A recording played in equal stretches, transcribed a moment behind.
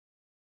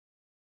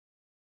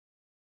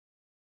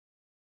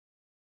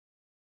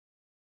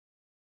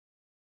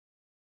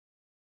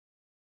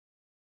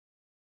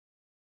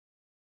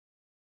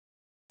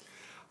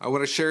I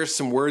want to share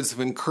some words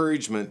of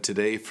encouragement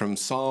today from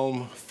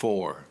Psalm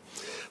 4.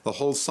 The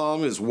whole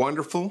psalm is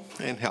wonderful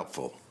and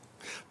helpful,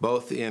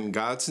 both in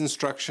God's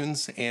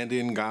instructions and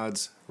in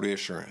God's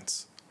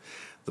reassurance.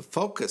 The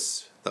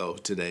focus, though,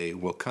 today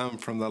will come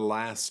from the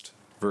last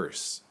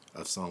verse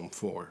of Psalm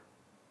 4.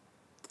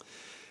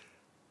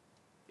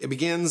 It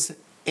begins,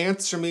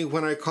 "Answer me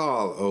when I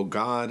call, O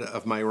God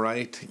of my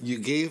right. You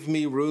gave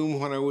me room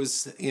when I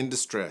was in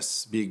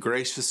distress. Be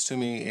gracious to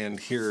me and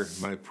hear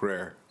my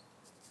prayer."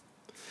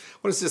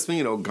 What does this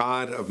mean, O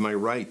God of my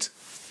right?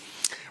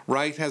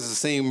 Right has the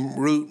same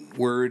root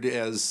word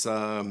as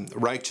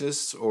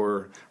righteous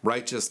or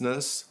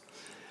righteousness.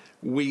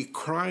 We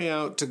cry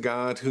out to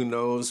God who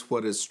knows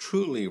what is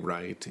truly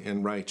right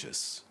and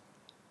righteous.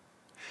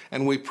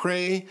 And we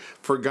pray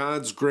for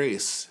God's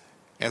grace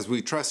as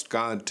we trust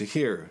God to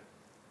hear.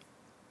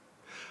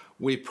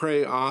 We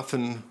pray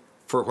often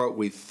for what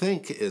we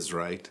think is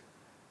right,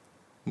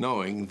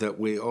 knowing that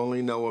we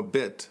only know a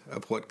bit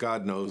of what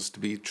God knows to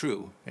be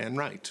true and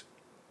right.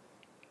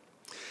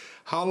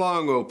 How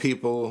long, O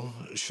people,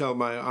 shall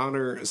my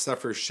honor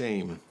suffer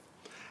shame?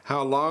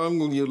 How long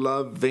will you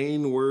love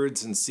vain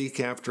words and seek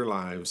after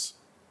lives?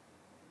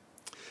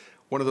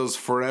 One of those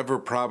forever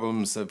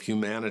problems of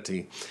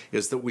humanity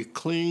is that we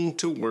cling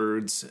to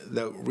words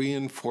that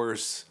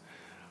reinforce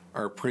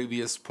our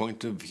previous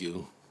point of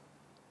view.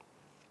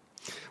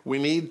 We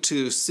need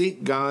to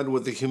seek God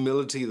with the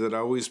humility that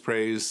always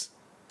prays,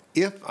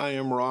 "If I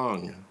am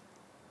wrong,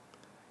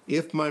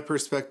 if my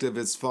perspective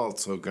is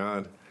false, O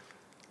God,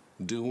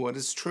 do what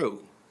is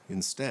true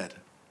instead."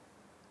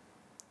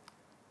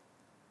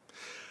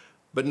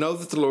 But know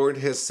that the Lord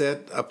has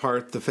set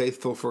apart the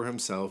faithful for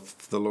himself.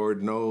 The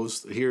Lord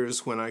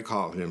hears when I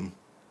call him.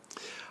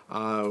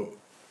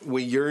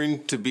 We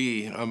yearn to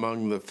be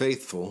among the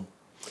faithful,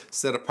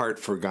 set apart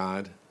for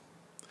God.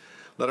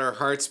 Let our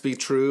hearts be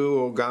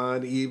true, O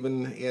God,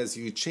 even as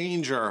you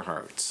change our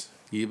hearts,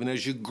 even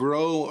as you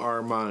grow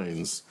our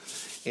minds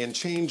and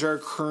change our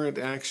current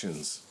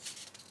actions.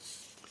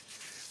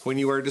 When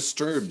you are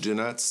disturbed, do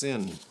not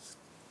sin.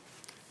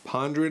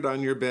 Ponder it on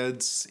your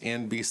beds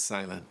and be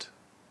silent.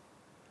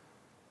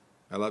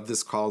 I love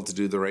this call to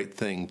do the right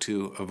thing,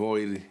 to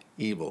avoid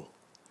evil,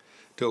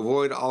 to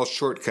avoid all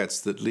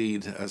shortcuts that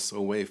lead us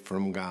away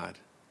from God.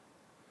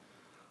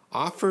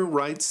 Offer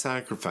right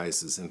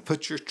sacrifices and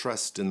put your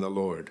trust in the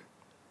Lord.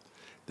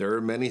 There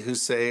are many who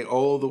say,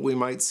 "Oh, that we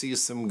might see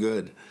some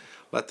good.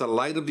 Let the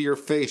light of your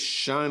face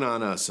shine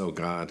on us, O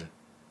God.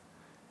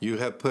 You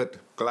have put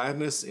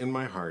gladness in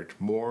my heart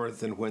more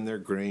than when their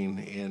grain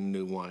and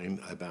new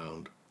wine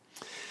abound."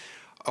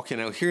 Okay,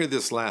 now hear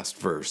this last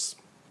verse.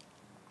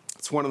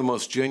 It's one of the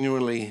most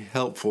genuinely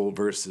helpful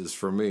verses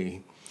for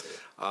me,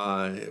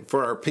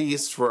 for our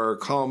peace, for our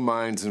calm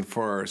minds, and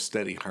for our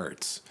steady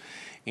hearts.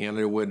 And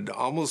I would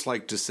almost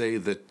like to say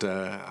that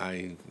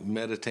I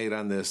meditate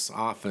on this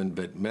often,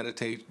 but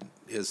meditate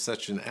is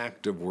such an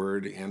active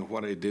word, and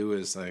what I do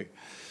is I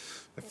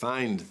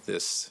find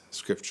this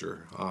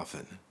scripture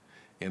often,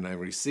 and I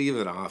receive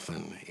it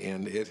often,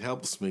 and it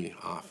helps me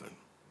often.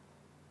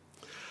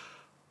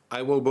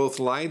 "I will both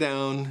lie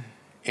down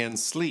and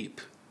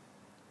sleep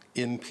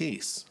in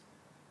peace.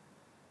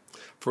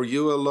 For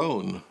you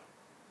alone,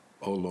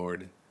 O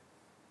Lord,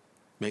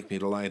 make me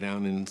to lie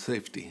down in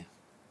safety."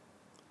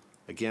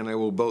 Again, "I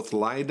will both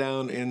lie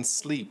down and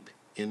sleep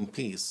in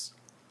peace.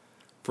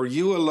 For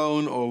you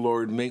alone, O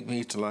Lord, make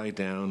me to lie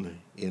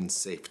down in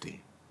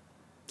safety."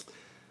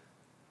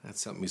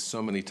 That's helped me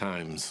so many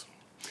times.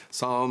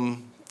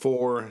 Psalm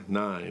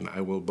 4:9,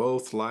 "I will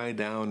both lie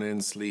down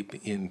and sleep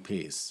in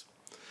peace.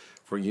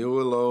 For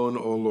you alone,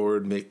 O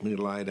Lord, make me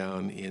lie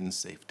down in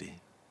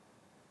safety."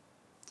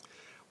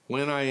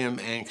 When I am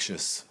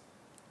anxious,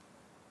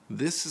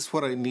 this is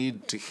what I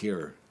need to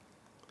hear.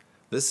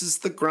 This is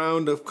the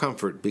ground of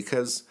comfort.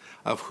 Because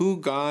of who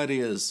God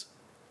is,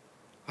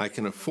 I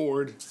can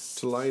afford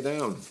to lie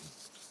down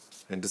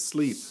and to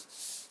sleep.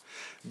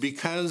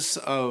 Because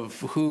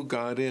of who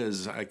God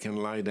is, I can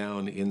lie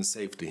down in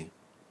safety.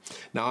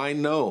 Now, I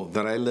know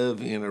that I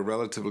live in a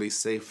relatively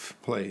safe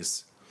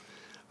place.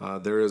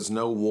 There is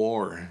no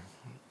war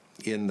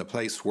in the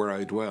place where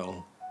I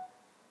dwell.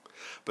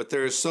 But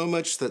there is so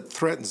much that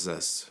threatens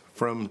us,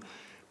 from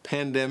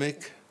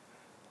pandemic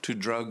to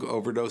drug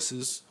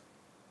overdoses,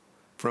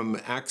 from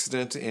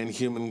accident and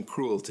human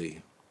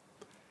cruelty.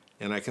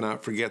 And I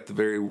cannot forget the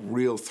very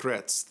real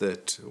threats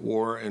that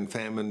war and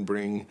famine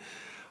bring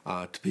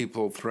to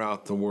people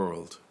throughout the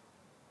world.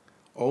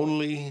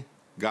 Only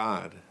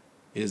God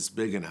is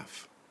big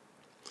enough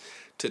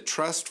to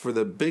trust for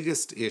the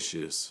biggest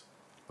issues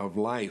of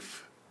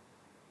life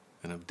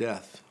and of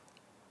death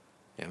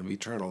and of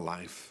eternal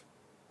life.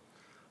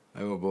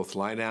 I will both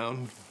lie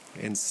down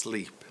and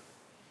sleep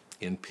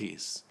in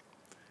peace.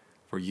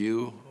 For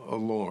you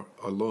alone,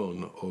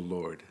 O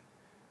Lord,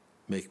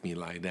 make me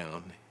lie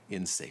down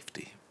in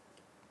safety.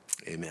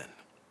 Amen.